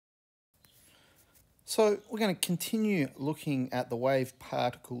So we're going to continue looking at the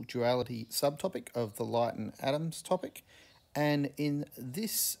wave-particle duality subtopic of the light and atoms topic. And in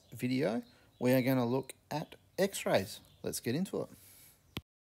this video, we are going to look at X-rays. Let's get into it.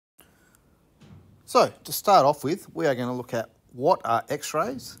 So to start off with, we are going to look at what are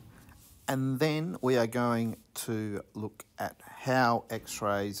X-rays, and then we are going to look at how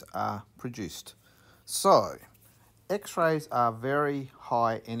X-rays are produced. So X-rays are very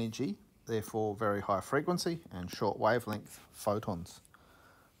high energy, therefore very high frequency and short wavelength photons.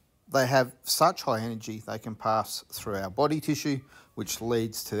 They have such high energy they can pass through our body tissue, which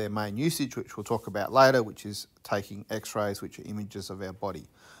leads to their main usage, which we'll talk about later, which is taking X-rays, which are images of our body.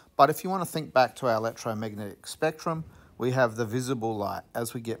 But if you want to think back to our electromagnetic spectrum, we have the visible light.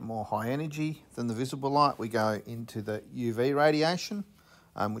 As we get more high energy than the visible light, we go into the UV radiation,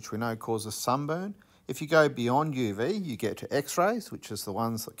 which we know causes sunburn. If you go beyond UV, you get to X-rays, which is the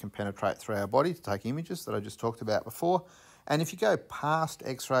ones that can penetrate through our body to take images that I just talked about before. And if you go past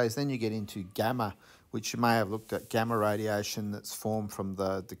X-rays, then you get into gamma, which you may have looked at, gamma radiation that's formed from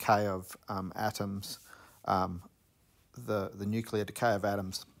the decay of atoms, the nuclear decay of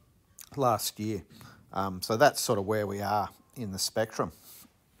atoms last year. So that's sort of where we are in the spectrum.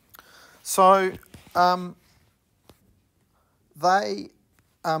 So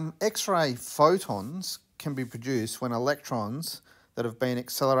X-ray photons can be produced when electrons that have been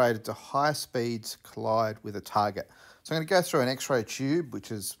accelerated to higher speeds collide with a target. So I'm going to go through an X-ray tube,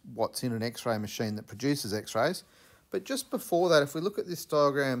 which is what's in an X-ray machine that produces X-rays. But just before that, if we look at this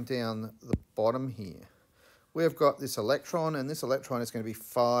diagram down the bottom here, we've got this electron, and this electron is going to be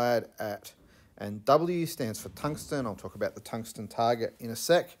fired at, and W stands for tungsten. I'll talk about the tungsten target in a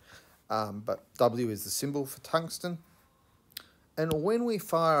sec, but W is the symbol for tungsten. And when we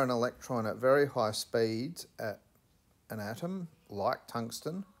fire an electron at very high speeds at an atom like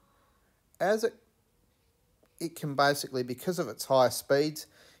tungsten, as it can basically, because of its high speeds,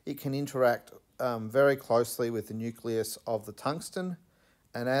 it can interact very closely with the nucleus of the tungsten.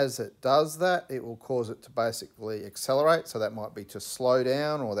 And as it does that, it will cause it to basically accelerate. So that might be to slow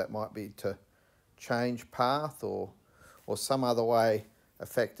down, or that might be to change path, or some other way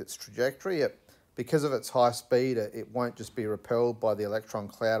affect its trajectory. Because of its high speed, it won't just be repelled by the electron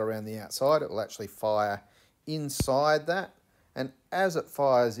cloud around the outside. It will actually fire inside that. And as it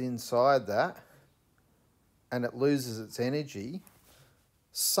fires inside that, and it loses its energy,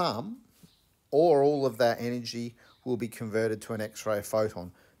 some or all of that energy will be converted to an X-ray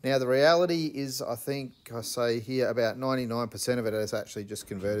photon. Now the reality is, I think I say here, about 99% of it is actually just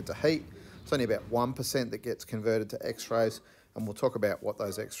converted to heat. It's only about 1% that gets converted to X-rays, and we'll talk about what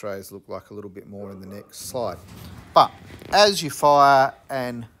those X-rays look like a little bit more in the next slide. But as you fire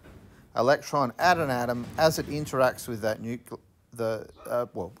an electron at an atom, as it interacts with that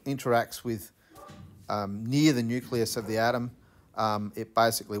interacts with near the nucleus of the atom, it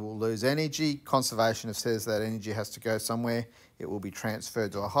basically will lose energy. Conservation says that energy has to go somewhere. It will be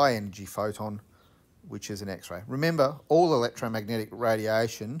transferred to a high energy photon, which is an X-ray. Remember, all electromagnetic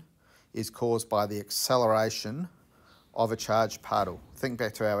radiation is caused by the acceleration of a charged particle. Think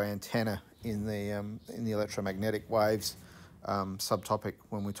back to our antenna in the electromagnetic waves subtopic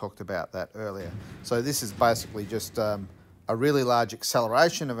when we talked about that earlier. So this is basically just a really large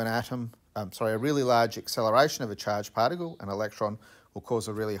acceleration of an atom. A really large acceleration of a charged particle, an electron, will cause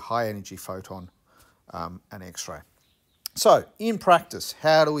a really high energy photon, an X-ray. So in practice,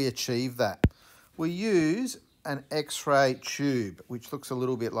 how do we achieve that? We use an X-ray tube, which looks a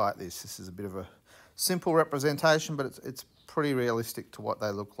little bit like this. This is a bit of a simple representation, but it's pretty realistic to what they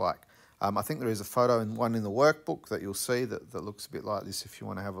look like. I think there is a photo in one in the workbook that you'll see that looks a bit like this if you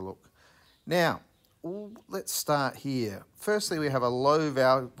want to have a look. Now, let's start here. Firstly, we have a low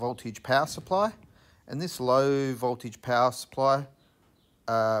voltage power supply, and this low voltage power supply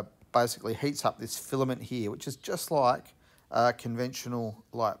basically heats up this filament here, which is just like a conventional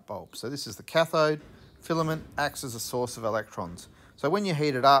light bulb. So this is the cathode. Filament acts as a source of electrons. So when you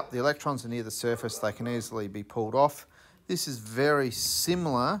heat it up, the electrons are near the surface, they can easily be pulled off. This is very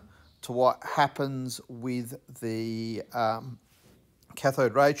similar to what happens with the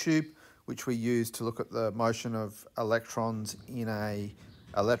cathode ray tube, which we use to look at the motion of electrons in an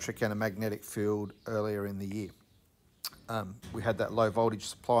electric and a magnetic field earlier in the year. We had that low voltage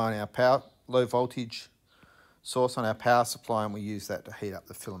supply on our low voltage source on our power supply, and we use that to heat up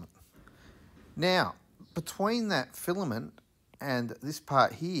the filament. Now, between that filament and this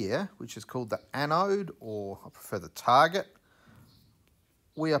part here, which is called the anode, or I prefer the target,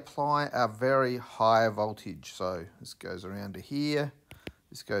 we apply a very high voltage. So this goes around to here,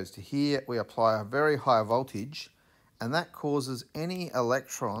 this goes to here. We apply a very high voltage, and that causes any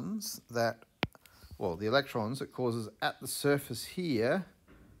electrons that well, the electrons, it causes at the surface here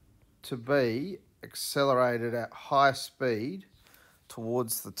to be accelerated at high speed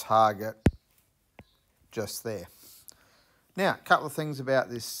towards the target just there. Now, a couple of things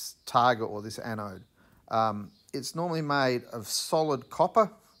about this target or this anode. It's normally made of solid copper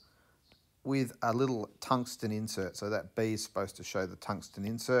with a little tungsten insert. So that B is supposed to show the tungsten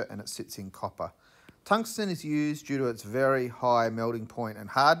insert, and it sits in copper. Tungsten is used due to its very high melting point and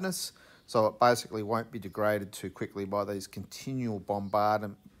hardness, so it basically won't be degraded too quickly by these continual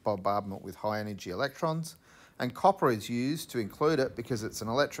bombardment with high energy electrons. And copper is used to include it because it's an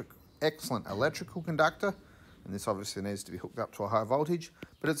excellent electrical conductor, and this obviously needs to be hooked up to a high voltage,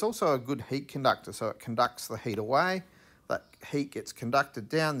 but it's also a good heat conductor, so it conducts the heat away. That heat gets conducted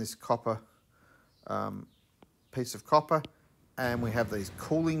down this copper piece of copper, and we have these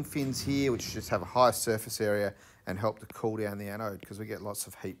cooling fins here which just have a high surface area and help to cool down the anode because we get lots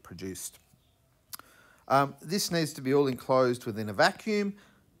of heat produced. This needs to be all enclosed within a vacuum.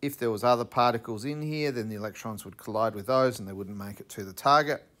 If there was other particles in here, then the electrons would collide with those and they wouldn't make it to the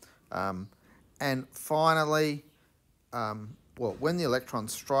target. And finally, well, when the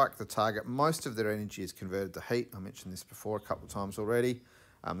electrons strike the target, most of their energy is converted to heat. I mentioned this before a couple of times already.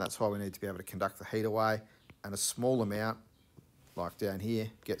 That's why we need to be able to conduct the heat away, and a small amount, like down here,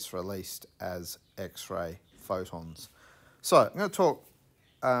 gets released as X-ray photons. So I'm going to talk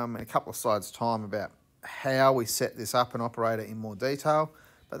in a couple of slides' time about how we set this up and operate it in more detail,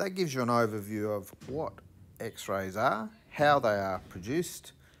 but that gives you an overview of what X-rays are, how they are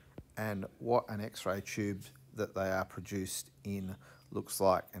produced, and what an X-ray tube that they are produced in looks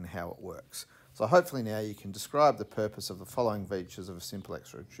like and how it works. So hopefully now you can describe the purpose of the following features of a simple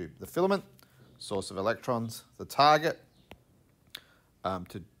X-ray tube: the filament, source of electrons; the target,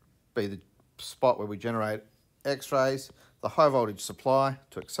 to be the spot where we generate X-rays; the high voltage supply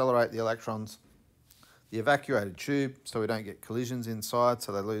to accelerate the electrons; the evacuated tube so we don't get collisions inside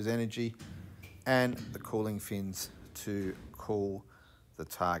so they lose energy; and the cooling fins to cool the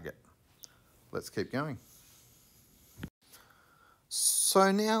target. Let's keep going.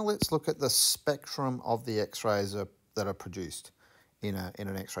 So now let's look at the spectrum of the X-rays that are produced in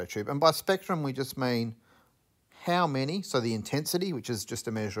an X-ray tube. And by spectrum, we just mean how many, so the intensity, which is just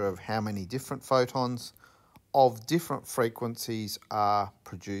a measure of how many different photons of different frequencies are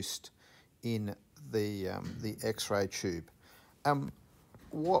produced in the X-ray tube.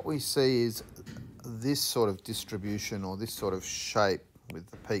 What we see is this sort of distribution or this sort of shape with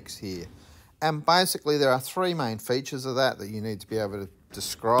the peaks here. And basically there are three main features of that you need to be able to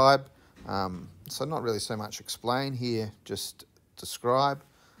describe. So not really so much explain here, just describe.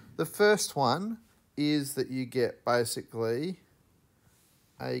 The first one is that you get basically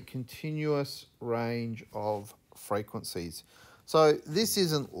a continuous range of frequencies. So this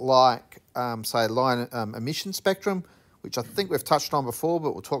isn't like, say, line emission spectrum, which I think we've touched on before,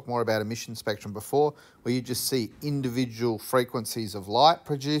 but we'll talk more about emission spectrum before, where you just see individual frequencies of light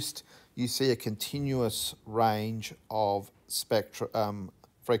produced. You see a continuous range of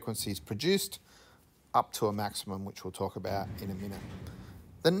frequencies produced up to a maximum, which we'll talk about in a minute.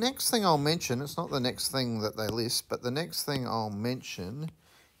 The next thing I'll mention, it's not the next thing that they list, but the next thing I'll mention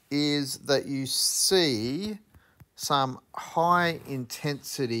is that you see some high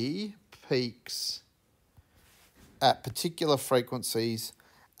intensity peaks at particular frequencies,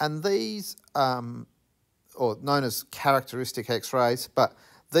 and these, or known as characteristic X-rays, but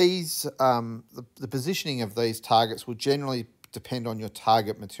these, the positioning of these targets will generally depend on your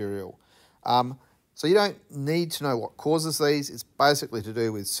target material. So you don't need to know what causes these. It's basically to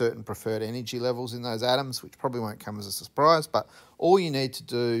do with certain preferred energy levels in those atoms, which probably won't come as a surprise, but all you need to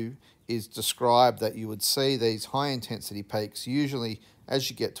do is describe that you would see these high intensity peaks usually as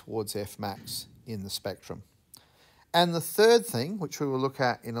you get towards Fmax in the spectrum. And the third thing, which we will look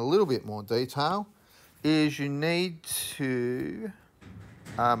at in a little bit more detail, is you need to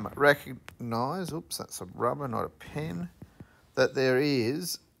recognise, oops, that's a rubber, not a pen, that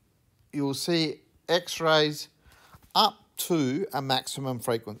you'll see X-rays up to a maximum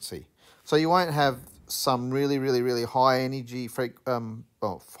frequency. So you won't have some really high energy,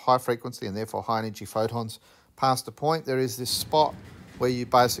 high frequency and therefore high energy photons past a point. There is this spot where you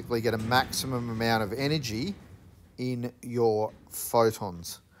basically get a maximum amount of energy in your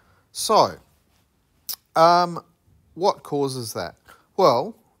photons. So, what causes that?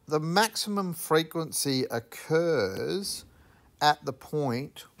 Well, the maximum frequency occurs at the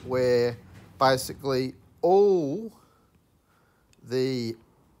point where basically all the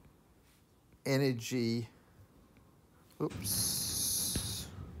energy,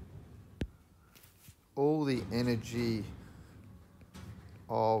 all the energy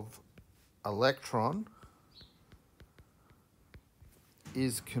of electron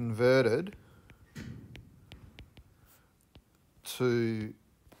is converted to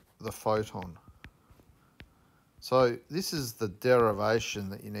the photon. So this is the derivation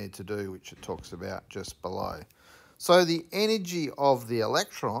that you need to do, which it talks about just below. So the energy of the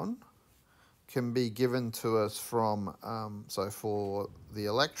electron can be given to us from, so for the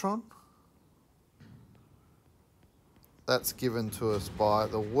electron, that's given to us by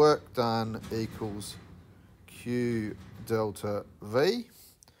the work done equals Q delta V,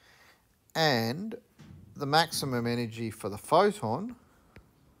 and the maximum energy for the photon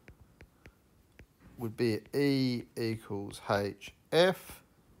would be E equals HF.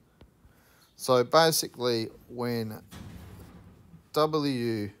 So basically when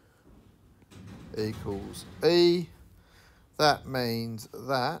W equals E, that means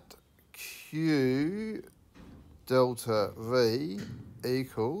that Q delta V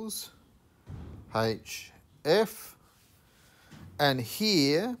equals HF. And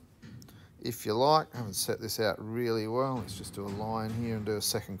here, if you like, I haven't set this out really well. Let's just do a line here and do a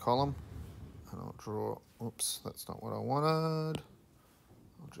second column. And I'll draw, oops, that's not what I wanted.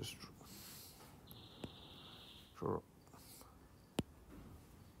 I'll just draw.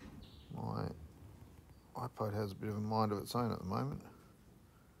 My iPod has a bit of a mind of its own at the moment.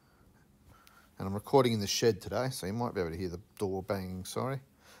 And I'm recording in the shed today, so you might be able to hear the door banging, sorry.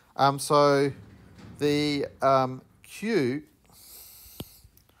 So the Q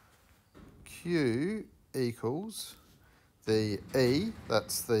equals the E,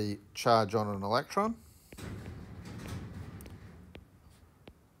 that's the charge on an electron.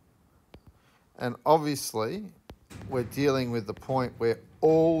 And obviously, we're dealing with the point where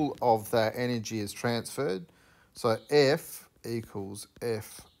all of that energy is transferred. So F equals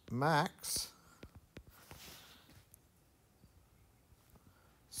F max.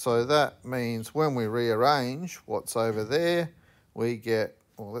 So that means when we rearrange what's over there, we get,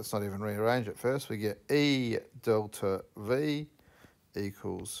 well, let's not even rearrange it first. We get E delta V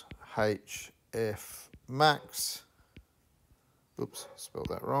equals HF max. Oops, spelled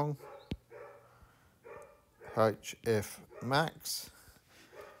that wrong. HF max.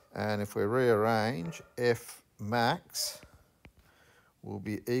 And if we rearrange, F max will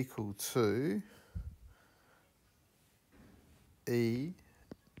be equal to E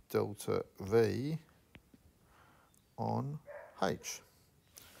delta V on H.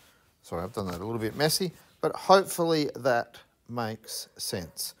 Sorry, I've done that a little bit messy, but hopefully that makes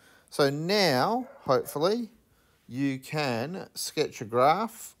sense. So now, hopefully, you can sketch a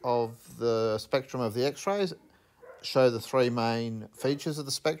graph of the spectrum of the X-rays, show the three main features of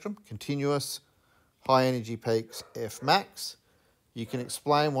the spectrum: continuous, high energy peaks, F max. You can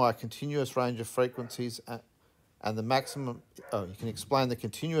explain why a continuous range of frequencies and the maximum, you can explain the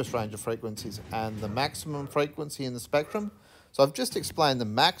continuous range of frequencies and the maximum frequency in the spectrum. So I've just explained the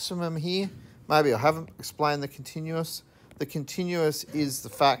maximum here. Maybe I haven't explained the continuous. The continuous is the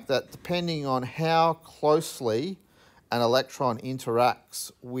fact that depending on how closely an electron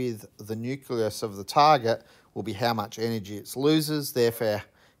interacts with the nucleus of the target will be how much energy it loses, therefore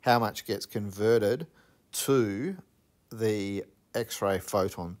how much gets converted to the X-ray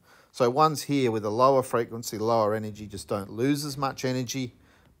photon. So ones here with a lower frequency, lower energy just don't lose as much energy,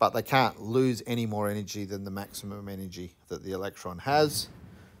 but they can't lose any more energy than the maximum energy that the electron has.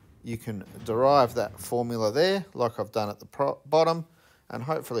 You can derive that formula there, like I've done at the bottom, and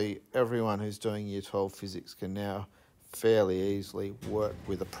hopefully everyone who's doing Year 12 physics can now fairly easily work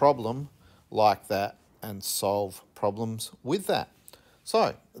with a problem like that and solve problems with that.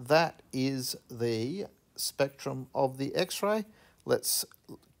 So that is the spectrum of the X-ray. Let's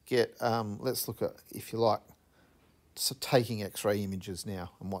look at, if you like, so taking X-ray images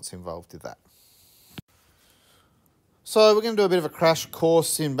now and what's involved with that. So we're going to do a bit of a crash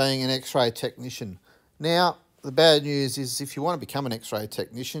course in being an X-ray technician. Now, the bad news is if you want to become an X-ray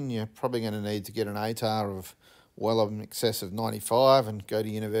technician, you're probably going to need to get an ATAR of well in excess of 95 and go to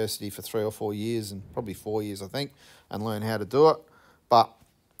university for 3 or 4 years, and probably 4 years, I think, and learn how to do it. But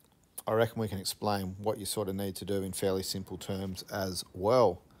I reckon we can explain what you sort of need to do in fairly simple terms as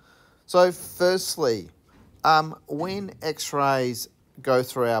well. So firstly, when X-rays go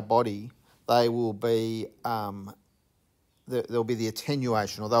through our body, they will be, there'll be the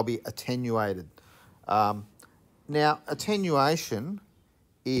attenuation, or they'll be attenuated. Now, attenuation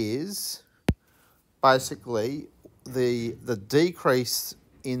is basically the decrease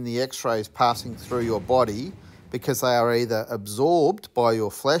in the X-rays passing through your body because they are either absorbed by your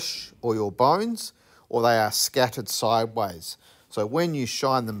flesh or your bones, or they are scattered sideways. So when you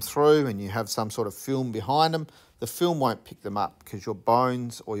shine them through and you have some sort of film behind them, the film won't pick them up because your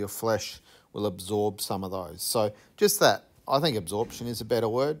bones or your flesh will absorb some of those. So just that, I think absorption is a better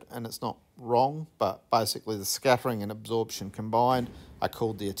word, and it's not wrong, but basically the scattering and absorption combined are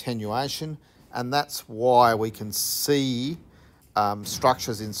called the attenuation, and that's why we can see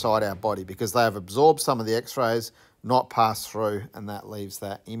structures inside our body, because they have absorbed some of the X-rays, not passed through, and that leaves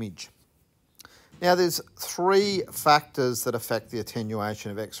that image. Now, there's 3 factors that affect the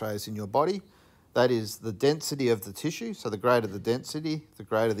attenuation of X-rays in your body. That is the density of the tissue. So the greater the density, the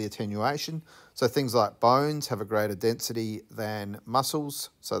greater the attenuation. So things like bones have a greater density than muscles,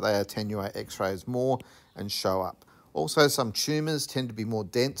 so they attenuate X-rays more and show up. Also, some tumours tend to be more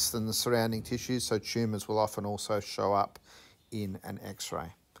dense than the surrounding tissues, so tumours will often also show up in an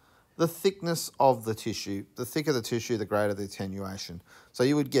X-ray. The thickness of the tissue. The thicker the tissue, the greater the attenuation. So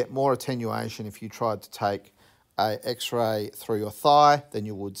you would get more attenuation if you tried to take an X-ray through your thigh than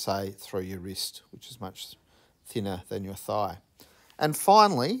you would, say, through your wrist, which is much thinner than your thigh. And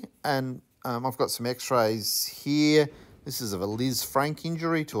finally, and I've got some X-rays here. This is of a Liz Frank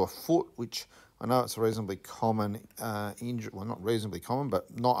injury to a foot, which I know it's a reasonably common injury. Well, not reasonably common,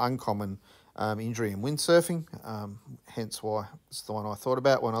 but not uncommon injury in windsurfing, hence why it's the one I thought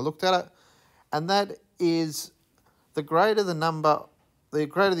about when I looked at it. And that is the greater the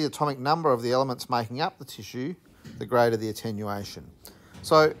atomic number of the elements making up the tissue, the greater the attenuation.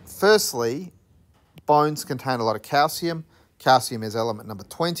 So firstly, bones contain a lot of calcium. Calcium is element number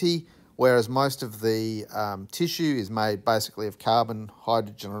 20, whereas most of the tissue is made basically of carbon,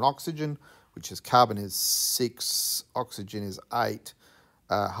 hydrogen and oxygen, which is carbon is 6, oxygen is 8,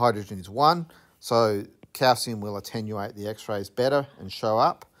 hydrogen is 1, so calcium will attenuate the X-rays better and show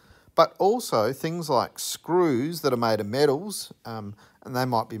up. But also things like screws that are made of metals, and they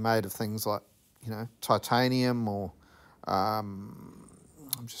might be made of things like, you know, titanium or, I'm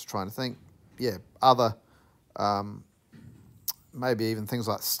just trying to think, yeah, other, maybe even things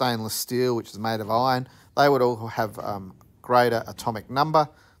like stainless steel, which is made of iron. They would all have greater atomic number,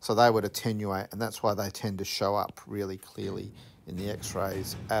 so they would attenuate, and that's why they tend to show up really clearly in the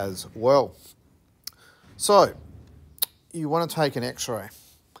X-rays as well. So, you want to take an X-ray.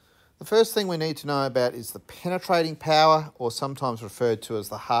 The first thing we need to know about is the penetrating power, or sometimes referred to as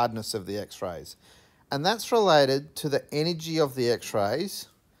the hardness of the X-rays. And that's related to the energy of the X-rays.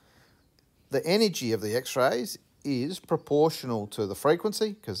 The energy of the X-rays is proportional to the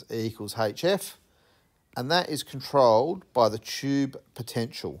frequency, because E equals HF, and that is controlled by the tube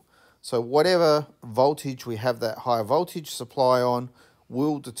potential. So whatever voltage we have that high voltage supply on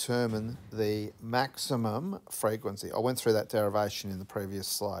will determine the maximum frequency. I went through that derivation in the previous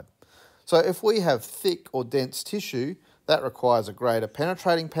slide. So if we have thick or dense tissue, that requires a greater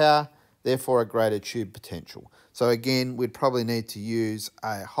penetrating power, therefore a greater tube potential. So again, we'd probably need to use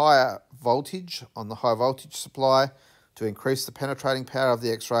a higher voltage on the high voltage supply to increase the penetrating power of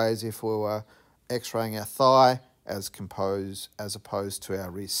the X-rays if we were X-raying our thigh as opposed to our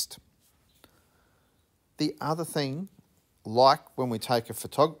wrist. The other thing, like when we take a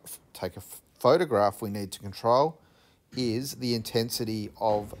photograph we need to control, is the intensity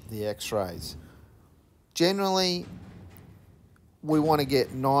of the X-rays. Generally, we want to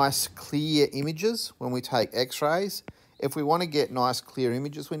get nice clear images when we take X-rays. If we want to get nice clear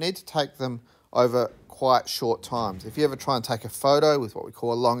images, we need to take them over quite short times. If you ever try and take a photo with what we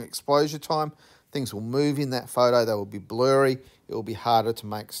call a long exposure time, things will move in that photo, they will be blurry, it will be harder to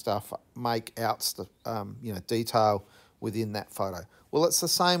make out detail within that photo. Well, it's the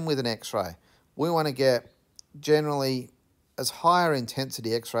same with an X-ray. We want to get generally as higher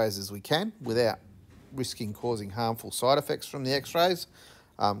intensity X-rays as we can without risking causing harmful side effects from the X-rays,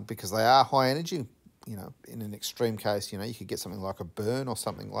 because they are high energy. You know, in an extreme case, you know, you could get something like a burn or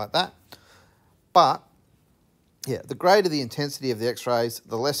something like that. But yeah, the greater the intensity of the X-rays,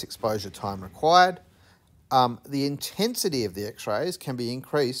 the less exposure time required. The intensity of the X-rays can be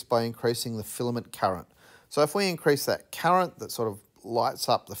increased by increasing the filament current. So if we increase that current that sort of lights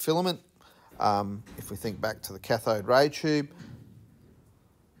up the filament, if we think back to the cathode ray tube,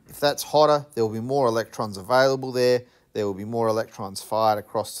 if that's hotter, there will be more electrons available there. There will be more electrons fired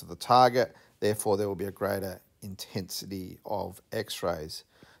across to the target. Therefore, there will be a greater intensity of X-rays.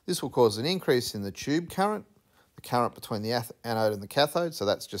 This will cause an increase in the tube current, the current between the anode and the cathode, so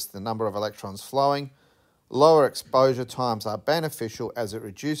that's just the number of electrons flowing. Lower exposure times are beneficial as it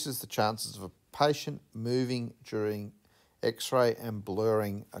reduces the chances of a patient moving during X-ray and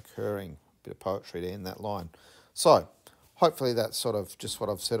blurring occurring. Bit of poetry there in that line. So, hopefully that's sort of just what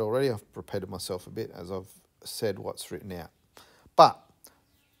I've said already. I've repeated myself a bit as I've said what's written out. But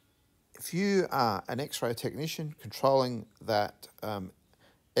if you are an X-ray technician controlling that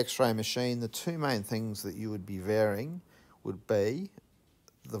X-ray machine, the two main things that you would be varying would be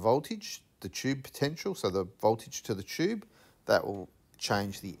the voltage, the tube potential, so the voltage to the tube, that will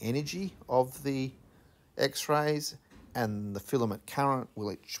change the energy of the X-rays, and the filament current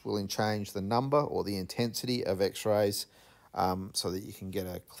will change the number or the intensity of X-rays, so that you can get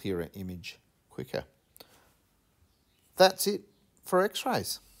a clearer image quicker. That's it for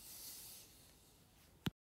X-rays.